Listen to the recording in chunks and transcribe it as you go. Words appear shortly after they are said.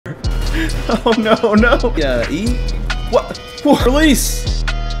Oh no, no. Yeah, E. What? Release.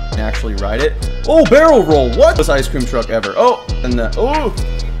 Actually ride it. Oh, barrel roll. What? This ice cream truck ever. Oh, and the oh.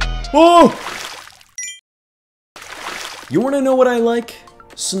 You want to know what I like?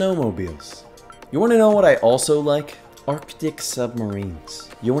 Snowmobiles. You want to know what I also like? Arctic submarines.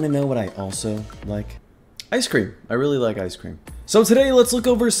 You want to know what I also like? Ice cream. I really like ice cream. So today, let's look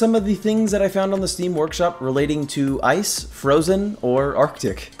over some of the things that I found on the Steam Workshop relating to ice, frozen, or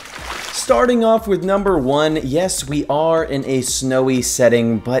Arctic. Starting off with number 1, yes, we are in a snowy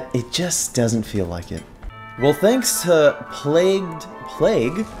setting, but it just doesn't feel like it. Well, thanks to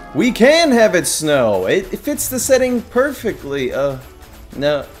Plague, we can have it snow. It fits the setting perfectly.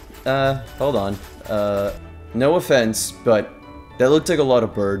 No, hold on. No offense, but that looked like a lot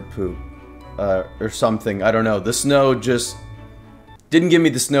of bird poop. Or something, I don't know. The snow just didn't give me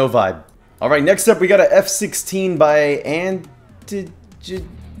the snow vibe. Alright, next up we got a F-16 by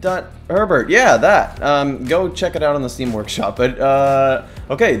Herbert. Yeah, that. Go check it out on the Steam Workshop. But,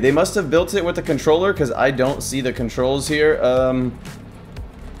 okay, they must have built it with the controller, because I don't see the controls here.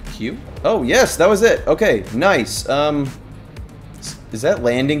 Q? Oh, yes, that was it. Okay, nice. Is that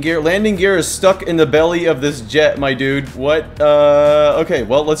landing gear? Landing gear is stuck in the belly of this jet, my dude. What? Okay,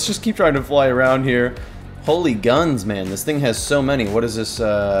 well, let's just keep trying to fly around here. Holy guns, man. This thing has so many. What is this?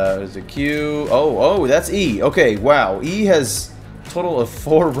 Is it Q? Oh, that's E. Okay, wow. E has a total of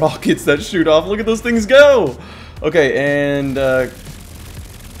 4 rockets that shoot off. Look at those things go! Okay, and,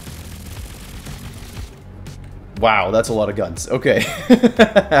 wow, that's a lot of guns. Okay.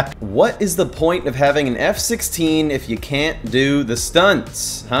 What is the point of having an F-16 if you can't do the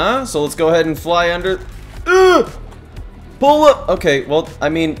stunts? Huh? So let's go ahead and fly under... Pull up! Okay, well, I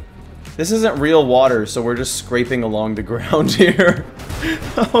mean, this isn't real water, so we're just scraping along the ground here.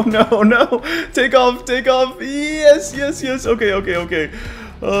 Oh, no, no! Take off, take off! Yes, yes, yes! Okay, okay, okay.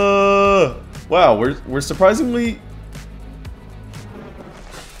 Wow, we're surprisingly...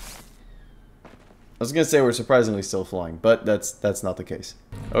 I was gonna say we're surprisingly still flying, but that's not the case.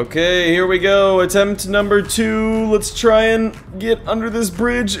 Okay, here we go. Attempt number 2. Let's try and get under this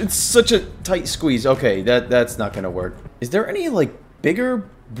bridge. It's such a tight squeeze. Okay, that's not gonna work. Is there any, like, bigger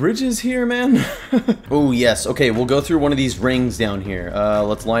bridges here, man? Oh, yes. Okay, we'll go through one of these rings down here.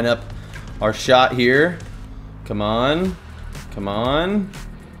 Let's line up our shot here. Come on. Come on.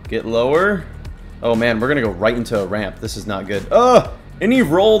 Get lower. Oh, man, we're gonna go right into a ramp. This is not good. Any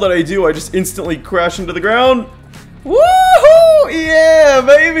roll that I do, I just instantly crash into the ground. Woohoo! Yeah,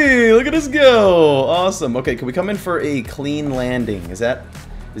 baby! Look at us go! Awesome. Okay, can we come in for a clean landing? Is that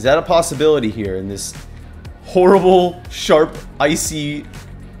a possibility here in this horrible, sharp, icy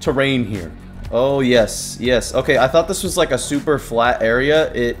terrain here? Oh, yes. Yes. Okay, I thought this was like a super flat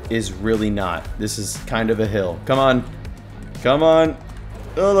area. It is really not. This is kind of a hill. Come on. Come on.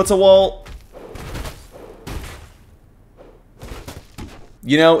 Oh, that's a wall.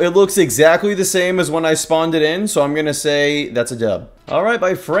 You know, it looks exactly the same as when I spawned it in, so I'm gonna say that's a dub. Alright,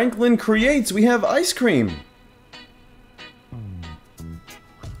 by Franklin Creates, we have ice cream.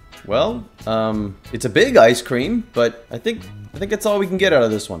 Well, it's a big ice cream, but I think that's all we can get out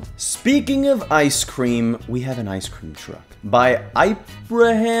of this one. Speaking of ice cream, we have an ice cream truck. By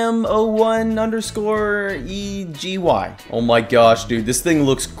Ibrahim01_EGY. Oh my gosh, dude, this thing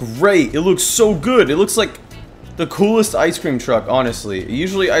looks great. It looks so good. It looks like the coolest ice cream truck, honestly.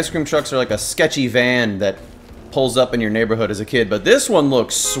 Usually ice cream trucks are like a sketchy van that pulls up in your neighborhood as a kid, but this one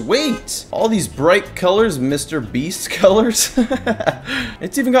looks sweet. All these bright colors, Mr. Beast colors.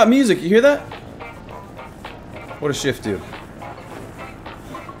 It's even got music, you hear that? What does shift do?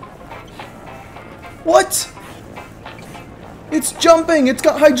 What? It's jumping, it's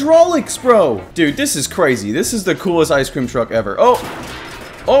got hydraulics, bro. Dude, this is crazy. This is the coolest ice cream truck ever.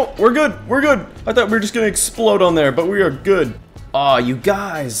 Oh, we're good. We're good. I thought we were just gonna explode on there, but we are good. Aw, you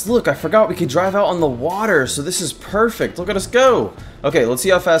guys, look, I forgot we could drive out on the water, so this is perfect. Look at us go. Okay, let's see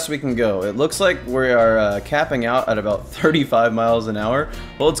how fast we can go. It looks like we are capping out at about 35 miles an hour.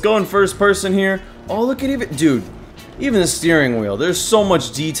 Well, let's go in first person here. Oh, look at dude, even the steering wheel. There's so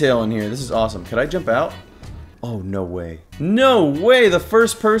much detail in here. This is awesome. Could I jump out? Oh, no way. No way! The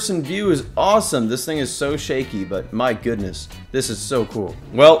first person view is awesome. This thing is so shaky, but my goodness, this is so cool.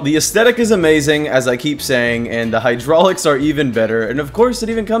 Well, the aesthetic is amazing, as I keep saying, and the hydraulics are even better, and of course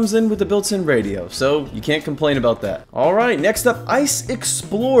it even comes in with the built-in radio, so you can't complain about that. Alright, next up, Ice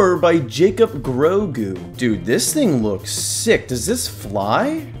Explorer by Jacob Grogu. Dude, this thing looks sick. Does this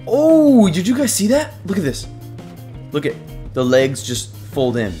fly? Oh, did you guys see that? Look at this. Look at the legs just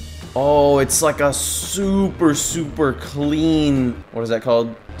fold in. Oh, it's like a super, super clean, what is that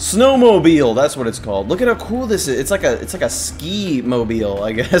called? Snowmobile, that's what it's called. Look at how cool this is. It's like a ski mobile,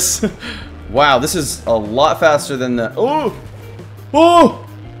 I guess. Wow, this is a lot faster than the, oh! Oh!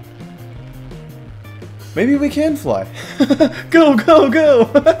 Maybe we can fly. Go, go, go!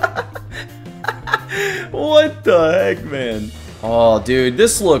 What the heck, man? Oh, dude,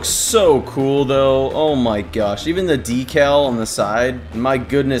 this looks so cool, though. Oh my gosh, even the decal on the side, my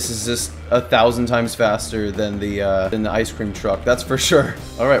goodness, is just 1,000 times faster than the ice cream truck. That's for sure.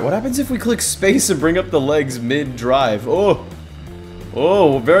 All right, what happens if we click space and bring up the legs mid-drive? Oh,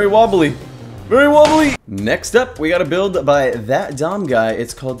 oh, very wobbly. Very wobbly! Next up, we got a build by that Dom guy.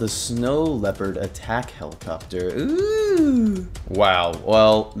 It's called the Snow Leopard Attack Helicopter. Ooh! Wow,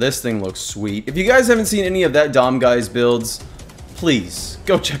 well, this thing looks sweet. If you guys haven't seen any of that Dom guy's builds, please,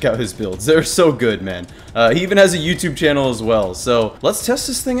 go check out his builds. They're so good, man. He even has a YouTube channel as well. So, let's test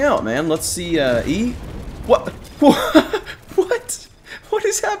this thing out, man. Let's see, E? What? What? What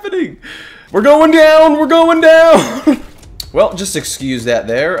is happening? We're going down! We're going down! Well, just excuse that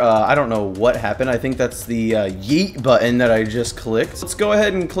there. I don't know what happened. I think that's the yeet button that I just clicked. Let's go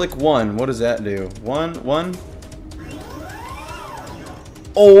ahead and click 1. What does that do? 1.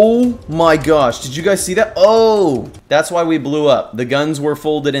 Oh my gosh. Did you guys see that? Oh, that's why we blew up. The guns were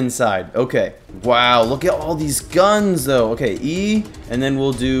folded inside. Okay. Wow, look at all these guns though. Okay, E, and then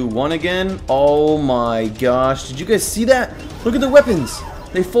we'll do 1 again. Oh my gosh. Did you guys see that? Look at the weapons.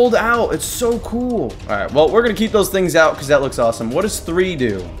 They fold out. It's so cool. All right, well, we're gonna keep those things out because that looks awesome. What does 3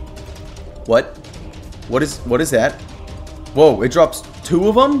 do? What? What is that? Whoa, it drops 2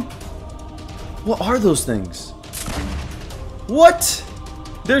 of them? What are those things? What?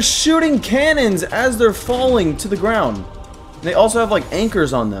 They're shooting cannons as they're falling to the ground. They also have like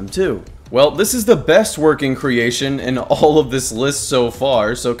anchors on them too. Well, this is the best working creation in all of this list so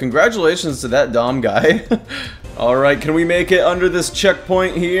far, so congratulations to that Dom guy. Alright, can we make it under this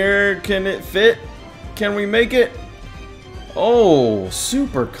checkpoint here? Can it fit? Can we make it? Oh,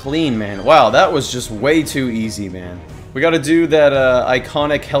 super clean, man. Wow, that was just way too easy, man. We gotta do that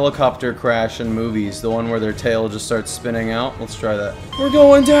iconic helicopter crash in movies, the one where their tail just starts spinning out. Let's try that. We're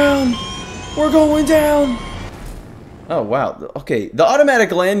going down! We're going down! Oh, wow. Okay, the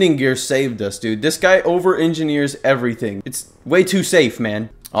automatic landing gear saved us, dude. This guy over-engineers everything. It's way too safe, man.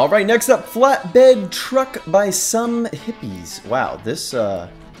 Alright, next up, flatbed truck by some hippies. Wow, this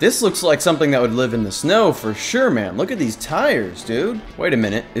looks like something that would live in the snow for sure, man. Look at these tires, dude. Wait a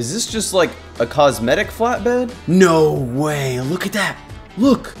minute, is this just like a cosmetic flatbed? No way, look at that.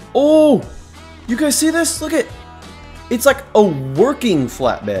 Look, oh, you guys see this? Look at, it's like a working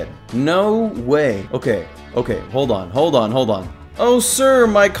flatbed. No way. Okay, hold on. Oh, sir,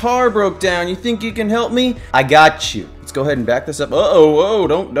 my car broke down. You think you can help me? I got you. Let's go ahead and back this up. Uh-oh,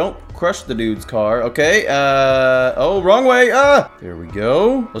 don't crush the dude's car. Okay, oh, wrong way. There we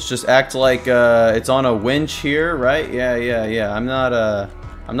go. Let's just act like, it's on a winch here, right? Yeah. I'm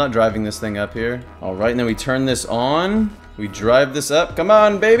not driving this thing up here. All right, and then we turn this on. We drive this up. Come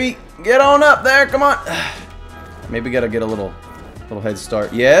on, baby. Get on up there, come on. Maybe gotta get a little head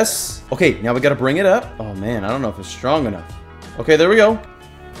start. Yes. Okay, now we gotta bring it up. Oh, man, I don't know if it's strong enough. Okay, there we go.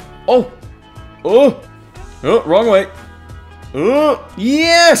 Oh, wrong way.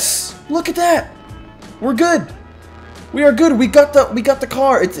 Yes! Look at that. We're good. We are good. We got the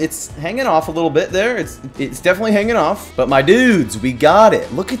car. It's hanging off a little bit there. It's definitely hanging off. But my dudes, we got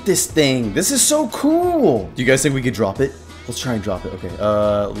it. Look at this thing. This is so cool. Do you guys think we could drop it? Let's try and drop it. Okay.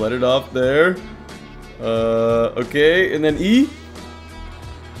 Let it off there. Okay, and then E.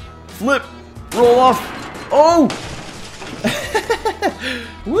 Flip. Roll off. Oh!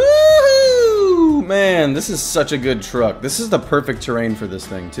 Woohoo! Man, this is such a good truck. This is the perfect terrain for this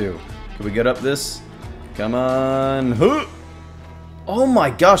thing, too. Can we get up this? Come on. Oh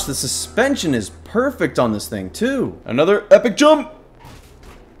my gosh, the suspension is perfect on this thing, too. Another epic jump.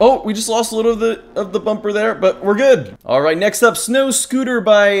 Oh, we just lost a little of the bumper there, but we're good. All right, next up, Snow Scooter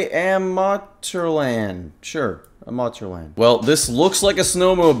by Amateurland. Sure, Amateurland. Well, this looks like a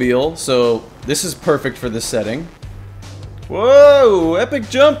snowmobile, so this is perfect for this setting. Whoa, epic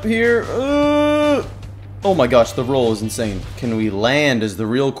jump here. Oh my gosh, the roll is insane. Can we land is the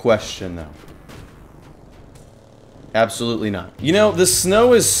real question, though. Absolutely not. You know, the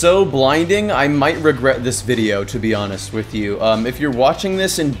snow is so blinding, I might regret this video, to be honest with you. If you're watching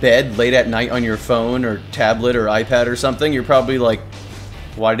this in bed late at night on your phone or tablet or iPad or something, you're probably like,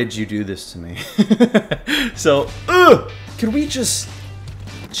 why did you do this to me? So, can we just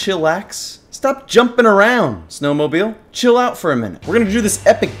chillax? Stop jumping around, snowmobile. Chill out for a minute. We're gonna do this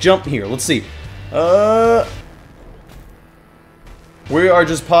epic jump here. Let's see. We are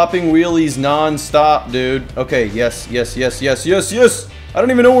just popping wheelies non-stop, dude. Okay, yes, yes, yes, yes, yes, yes! I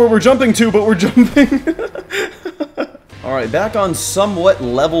don't even know where we're jumping to, but we're jumping. Alright, back on somewhat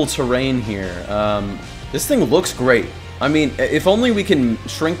level terrain here. This thing looks great. I mean, if only we can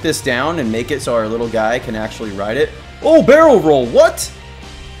shrink this down and make it so our little guy can actually ride it. Oh, barrel roll, what?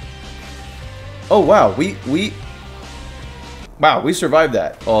 Oh, wow, wow, we survived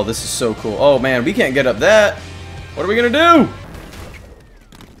that. Oh, this is so cool. Oh, man, we can't get up that. What are we gonna do?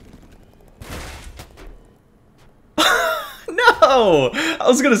 No! I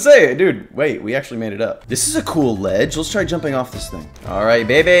was gonna say, dude, wait, we actually made it up. This is a cool ledge. Let's try jumping off this thing. All right,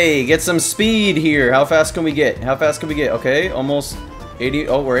 baby, get some speed here. How fast can we get? How fast can we get? Okay, almost 80.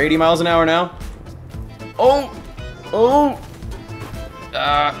 Oh, we're 80 miles an hour now. Oh! Oh!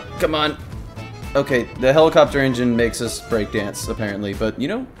 Come on. Okay, the helicopter engine makes us break dance, apparently, but, you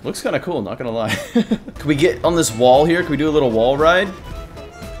know, looks kind of cool, not gonna lie. Can we get on this wall here? Can we do a little wall ride?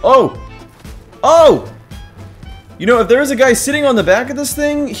 Oh! Oh! You know, if there was a guy sitting on the back of this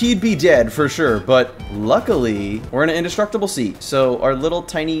thing, he'd be dead for sure, but luckily, we're in an indestructible seat, so our little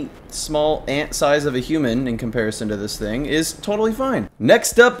tiny, small ant size of a human in comparison to this thing is totally fine.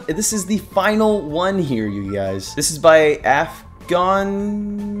 Next up, this is the final one here, you guys. This is by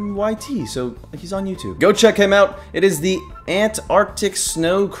Afghan YT, so he's on YouTube. Go check him out. It is the Antarctic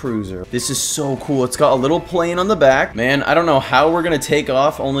Snow Cruiser. This is so cool. It's got a little plane on the back. Man, I don't know how we're gonna take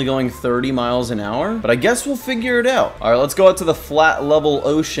off only going 30 miles an hour, but I guess we'll figure it out. All right, let's go out to the flat level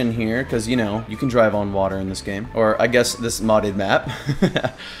ocean here, because, you know, you can drive on water in this game, or I guess this modded map.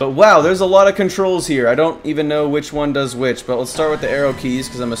 But wow, there's a lot of controls here. I don't even know which one does which, but let's start with the arrow keys,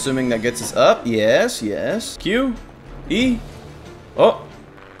 because I'm assuming that gets us up. Yes, yes. Q, E, oh.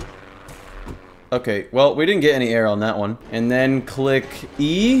 Okay, well, we didn't get any air on that one. And then click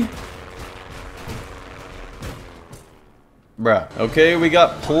E. Bruh. Okay, we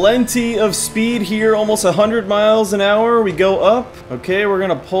got plenty of speed here, almost 100 miles an hour. We go up. Okay, we're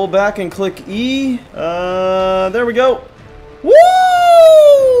gonna pull back and click E. There we go.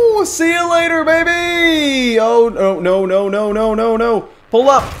 Woo! See you later, baby! Oh, no, no, no, no, no, no, no. Pull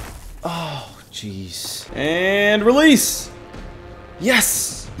up. Oh, jeez. And release.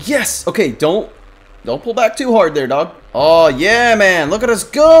 Yes! Yes! Okay, don't pull back too hard there, dog. Oh, yeah, man. Look at us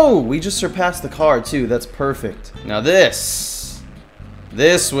go. We just surpassed the car, too. That's perfect. Now this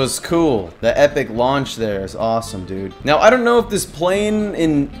was cool. The epic launch there is awesome, dude. Now, I don't know if this plane,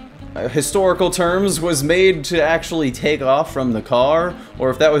 in historical terms, was made to actually take off from the car, or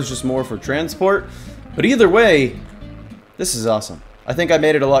if that was just more for transport. But either way, this is awesome. I think I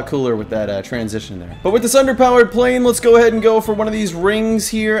made it a lot cooler with that transition there. But with this underpowered plane, let's go ahead and go for one of these rings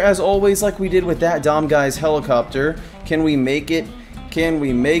here, as always, like we did with that Dom guy's helicopter. Can we make it? Can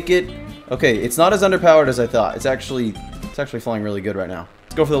we make it? Okay, it's not as underpowered as I thought. It's actually flying really good right now.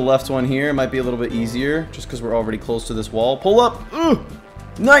 Let's go for the left one here. It might be a little bit easier, just because we're already close to this wall. Pull up! Ugh!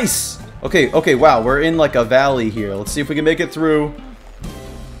 Nice! Okay, okay, wow, we're in like a valley here. Let's see if we can make it through.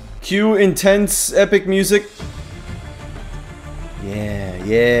 Cue intense epic music. Yeah,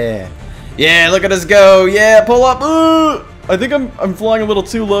 yeah. Yeah, look at us go. Yeah, pull up. I think I'm flying a little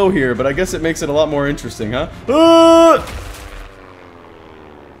too low here, but I guess it makes it a lot more interesting, huh?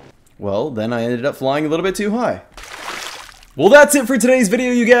 Well, then I ended up flying a little bit too high. Well, that's it for today's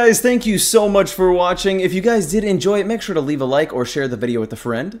video, you guys. Thank you so much for watching. If you guys did enjoy it, make sure to leave a like or share the video with a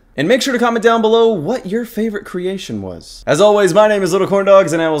friend. And make sure to comment down below what your favorite creation was. As always, my name is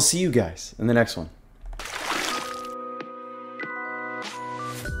LittleCornDogs, and I will see you guys in the next one.